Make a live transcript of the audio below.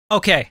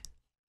Okay,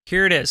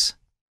 here it is.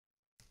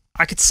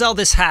 I could sell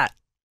this hat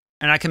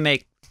and I can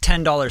make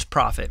 $10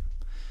 profit.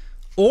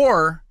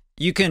 Or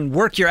you can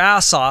work your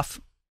ass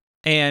off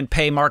and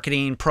pay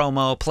marketing,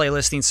 promo,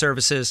 playlisting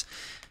services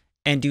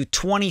and do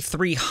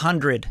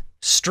 2,300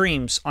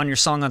 streams on your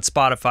song on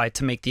Spotify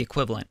to make the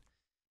equivalent.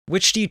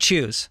 Which do you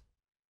choose?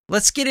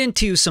 Let's get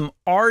into some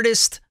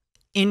artist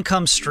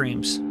income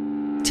streams.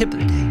 Tip of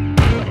the day.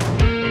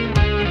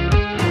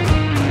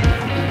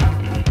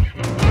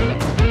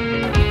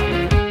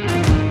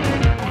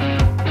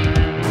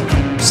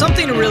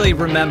 Something to really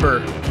remember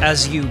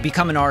as you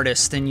become an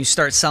artist and you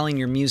start selling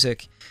your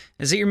music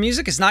is that your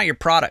music is not your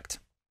product.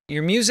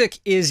 Your music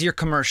is your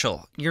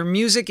commercial. Your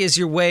music is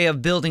your way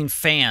of building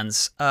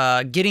fans,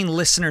 getting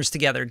listeners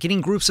together,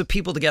 getting groups of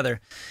people together.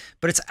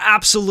 But it's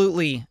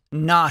absolutely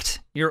not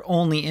your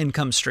only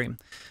income stream.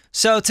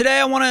 So today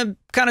I want to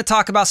kind of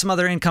talk about some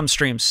other income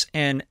streams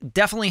and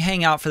definitely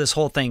hang out for this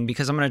whole thing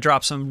because I'm going to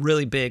drop some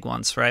really big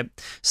ones, right?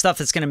 Stuff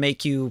that's going to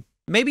make you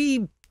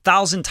maybe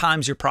 1,000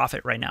 times your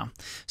profit right now.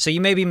 So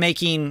you may be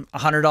making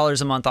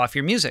 $100 a month off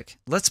your music.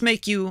 Let's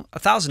make you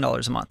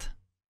 $1,000 a month.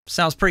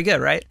 Sounds pretty good,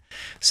 right?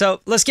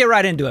 So let's get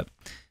right into it.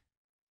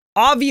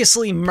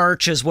 Obviously,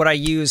 merch is what I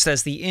used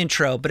as the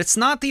intro, but it's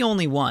not the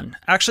only one.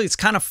 Actually, it's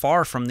kind of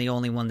far from the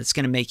only one that's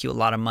going to make you a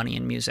lot of money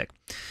in music.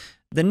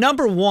 The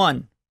number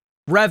one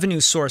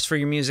revenue source for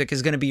your music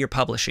is going to be your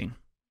publishing,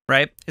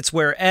 right? It's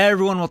where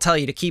everyone will tell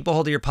you to keep a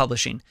hold of your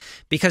publishing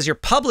because your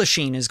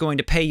publishing is going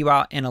to pay you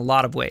out in a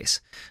lot of ways.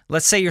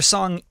 Let's say your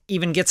song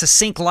even gets a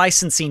sync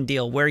licensing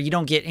deal where you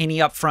don't get any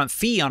upfront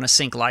fee on a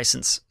sync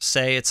license.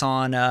 Say it's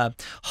on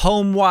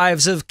Home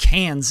Wives of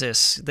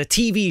Kansas, the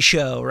TV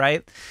show,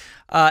 right?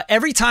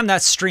 Every time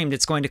that's streamed,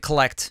 it's going to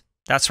collect,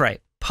 that's right,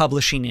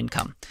 publishing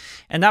income.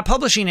 And that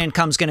publishing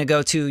income is going to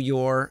go to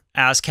your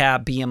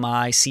ASCAP,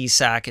 BMI,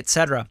 CSAC,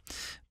 etc.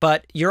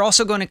 But you're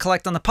also going to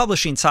collect on the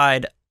publishing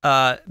side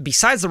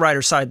besides the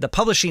writer side, the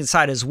publishing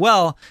side as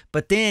well,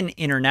 but then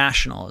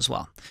international as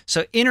well.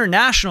 So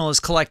international is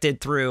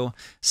collected through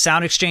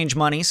Sound Exchange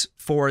monies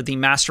for the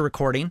master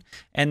recording,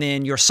 and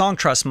then your Song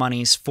Trust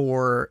monies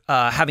for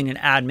having an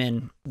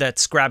admin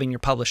that's grabbing your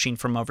publishing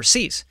from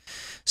overseas.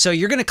 So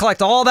you're going to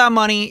collect all that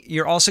money.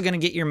 You're also going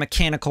to get your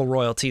mechanical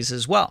royalties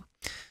as well.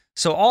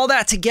 So all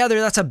that together,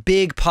 that's a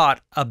big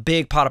pot of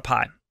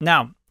pie.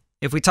 Now,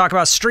 if we talk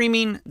about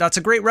streaming, that's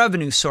a great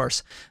revenue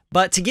source.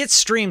 But to get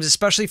streams,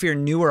 especially if you're a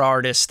newer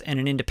artist and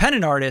an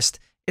independent artist,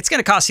 it's going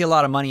to cost you a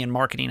lot of money in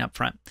marketing up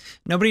front.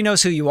 Nobody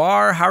knows who you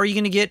are. How are you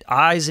going to get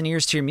eyes and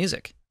ears to your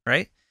music,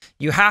 right?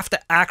 You have to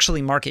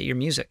actually market your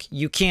music.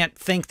 You can't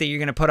think that you're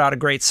going to put out a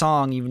great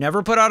song. You've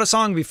never put out a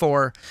song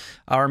before,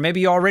 or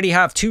maybe you already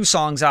have 2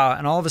 songs out,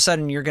 and all of a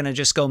sudden you're going to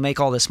just go make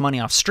all this money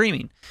off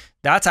streaming.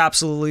 That's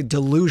absolutely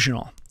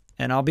delusional.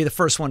 And I'll be the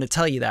first one to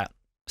tell you that.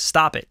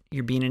 Stop it.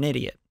 You're being an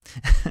idiot.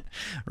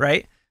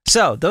 Right?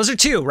 So those are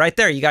 2 right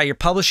there. You got your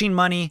publishing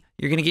money,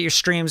 you're going to get your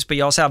streams, but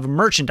you also have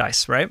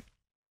merchandise, right?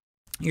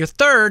 Your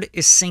third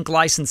is sync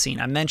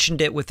licensing. I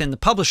mentioned it within the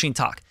publishing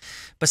talk,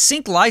 but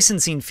sync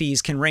licensing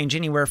fees can range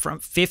anywhere from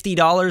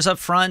 $50 up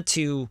front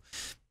to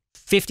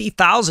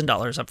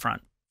 $50,000 up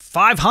front,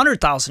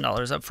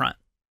 $500,000 up front,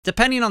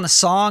 depending on the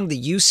song, the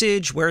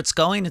usage, where it's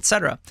going,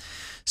 etc.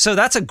 So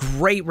that's a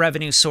great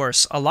revenue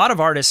source. A lot of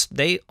artists,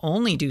 they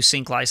only do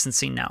sync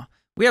licensing now.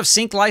 We have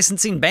sync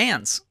licensing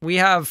bands. We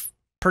have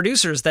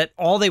producers that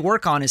all they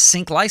work on is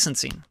sync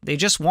licensing. They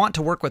just want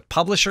to work with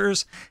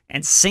publishers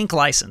and sync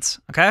license,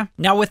 okay?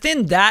 Now,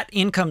 within that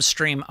income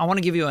stream, I want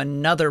to give you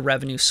another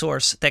revenue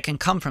source that can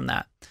come from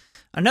that.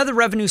 Another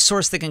revenue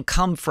source that can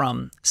come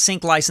from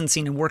sync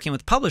licensing and working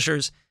with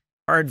publishers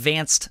are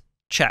advanced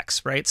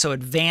checks, right? So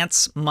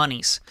advance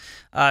monies,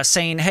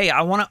 saying, hey,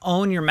 I want to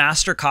own your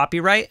master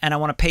copyright and I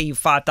want to pay you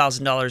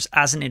 $5,000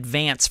 as an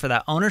advance for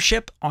that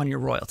ownership on your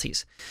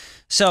royalties.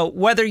 So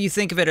whether you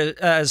think of it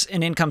as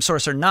an income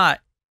source or not,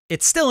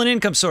 it's still an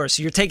income source.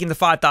 You're taking the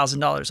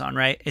 $5,000 on,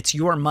 right? It's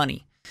your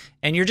money.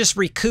 And you're just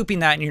recouping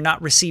that and you're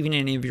not receiving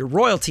any of your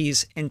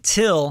royalties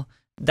until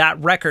that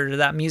record or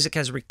that music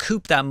has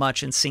recouped that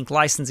much in sync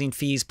licensing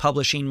fees,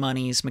 publishing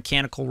monies,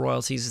 mechanical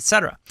royalties,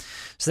 etc.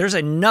 So there's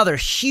another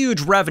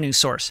huge revenue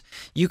source.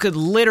 You could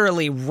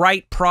literally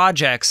write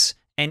projects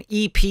and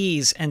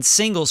EPs and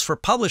singles for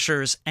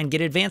publishers and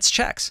get advanced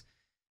checks.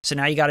 So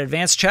now you got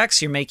advanced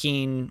checks, you're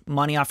making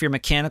money off your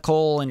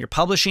mechanical and your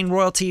publishing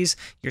royalties,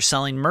 you're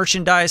selling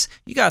merchandise,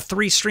 you got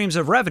 3 streams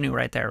of revenue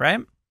right there, right?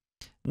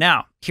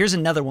 Now, here's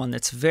another one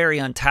that's very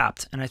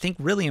untapped and I think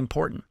really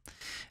important.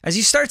 As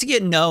you start to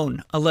get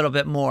known a little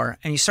bit more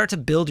and you start to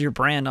build your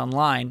brand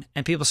online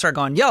and people start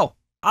going, yo,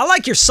 I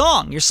like your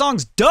song. Your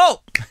song's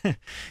dope.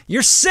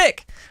 You're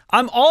sick.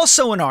 I'm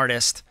also an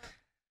artist.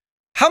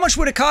 How much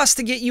would it cost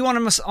to get you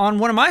on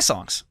one of my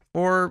songs?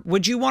 Or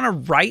would you want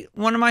to write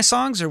one of my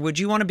songs? Or would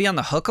you want to be on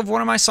the hook of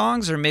one of my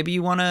songs? Or maybe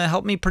you want to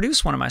help me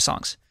produce one of my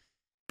songs?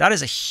 That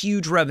is a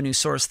huge revenue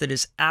source that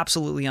is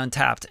absolutely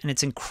untapped. And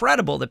it's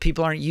incredible that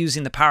people aren't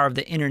using the power of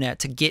the internet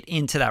to get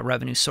into that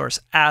revenue source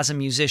as a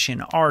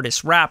musician,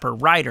 artist, rapper,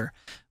 writer,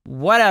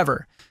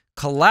 whatever.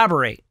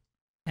 Collaborate.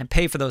 and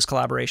pay for those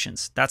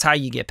collaborations. That's how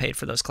you get paid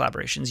for those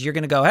collaborations. You're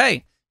going to go,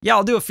 hey, yeah,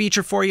 I'll do a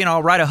feature for you and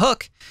I'll write a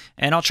hook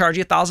and I'll charge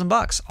you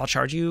 $1,000. I'll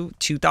charge you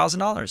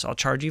 $2,000. I'll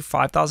charge you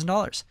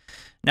 $5,000.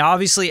 Now,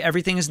 obviously,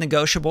 everything is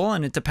negotiable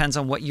and it depends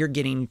on what you're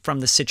getting from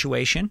the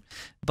situation,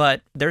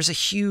 but there's a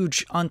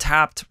huge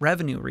untapped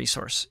revenue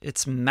resource.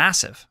 It's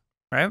massive,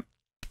 right?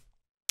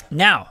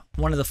 Now,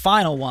 one of the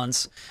final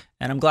ones,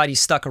 and I'm glad you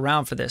stuck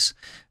around for this,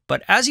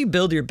 but as you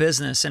build your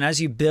business and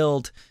as you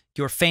build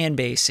your fan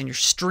base and your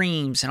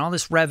streams and all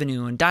this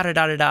revenue and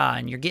da-da-da-da-da,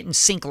 and you're getting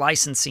sync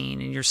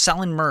licensing and you're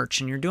selling merch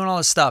and you're doing all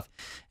this stuff,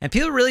 and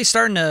people are really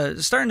starting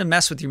to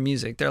mess with your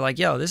music. They're like,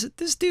 yo,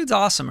 this dude's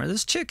awesome, or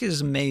this chick is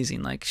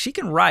amazing. Like, she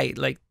can write.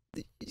 Like,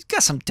 you've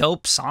got some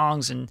dope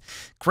songs and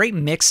great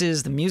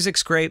mixes. The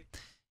music's great.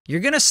 You're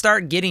going to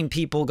start getting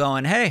people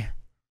going, hey,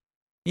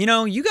 you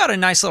know, you got a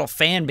nice little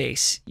fan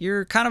base.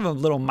 You're kind of a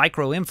little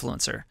micro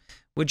influencer.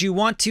 Would you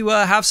want to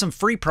have some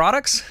free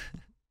products?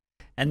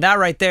 And that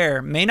right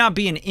there may not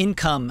be an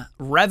income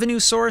revenue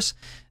source,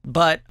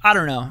 but I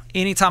don't know.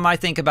 Anytime I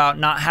think about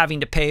not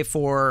having to pay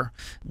for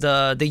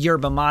the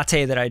yerba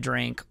mate that I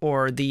drink,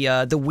 or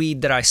the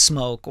weed that I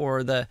smoke,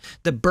 or the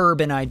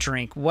bourbon I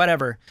drink,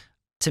 whatever,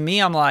 to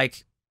me, I'm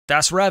like,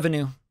 that's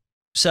revenue.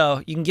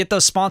 So you can get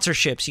those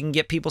sponsorships. You can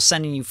get people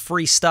sending you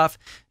free stuff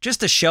just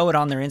to show it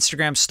on their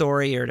Instagram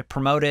story or to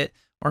promote it,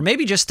 or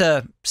maybe just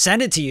to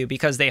send it to you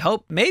because they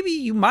hope maybe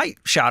you might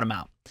shout them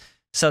out.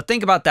 So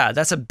think about that.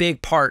 That's a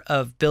big part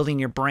of building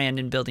your brand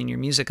and building your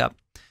music up.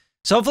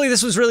 So hopefully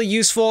this was really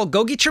useful.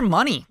 Go get your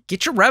money,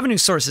 get your revenue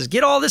sources,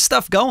 get all this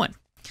stuff going.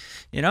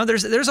 You know,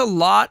 there's a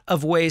lot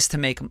of ways to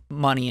make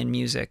money in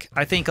music.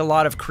 I think a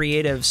lot of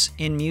creatives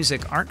in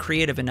music aren't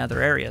creative in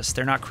other areas.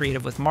 They're not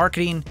creative with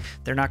marketing.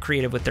 They're not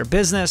creative with their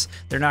business.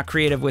 They're not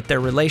creative with their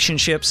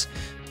relationships.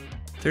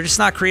 They're just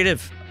not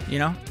creative, you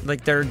know?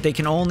 Like they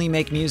can only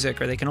make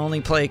music, or they can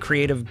only play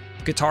creative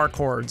guitar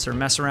chords, or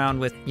mess around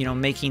with, you know,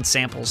 making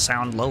samples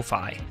sound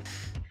lo-fi.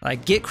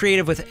 Like, get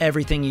creative with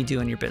everything you do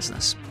in your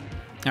business.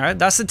 All right,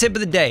 that's the tip of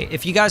the day.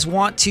 If you guys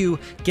want to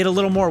get a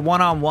little more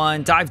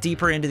one-on-one, dive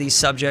deeper into these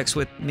subjects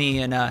with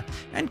me, and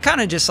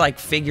kind of just like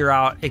figure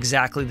out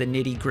exactly the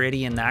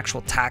nitty-gritty and the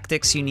actual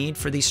tactics you need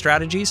for these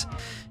strategies,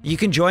 you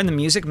can join the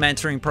music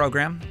mentoring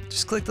program.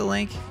 Just click the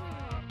link,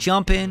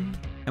 jump in,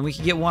 and we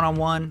can get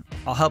one-on-one.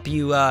 I'll help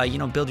you, you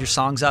know, build your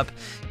songs up,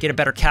 get a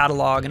better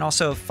catalog, and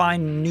also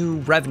find new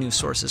revenue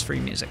sources for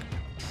your music.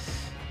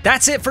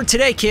 That's it for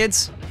today,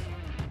 kids.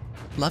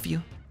 Love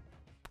you.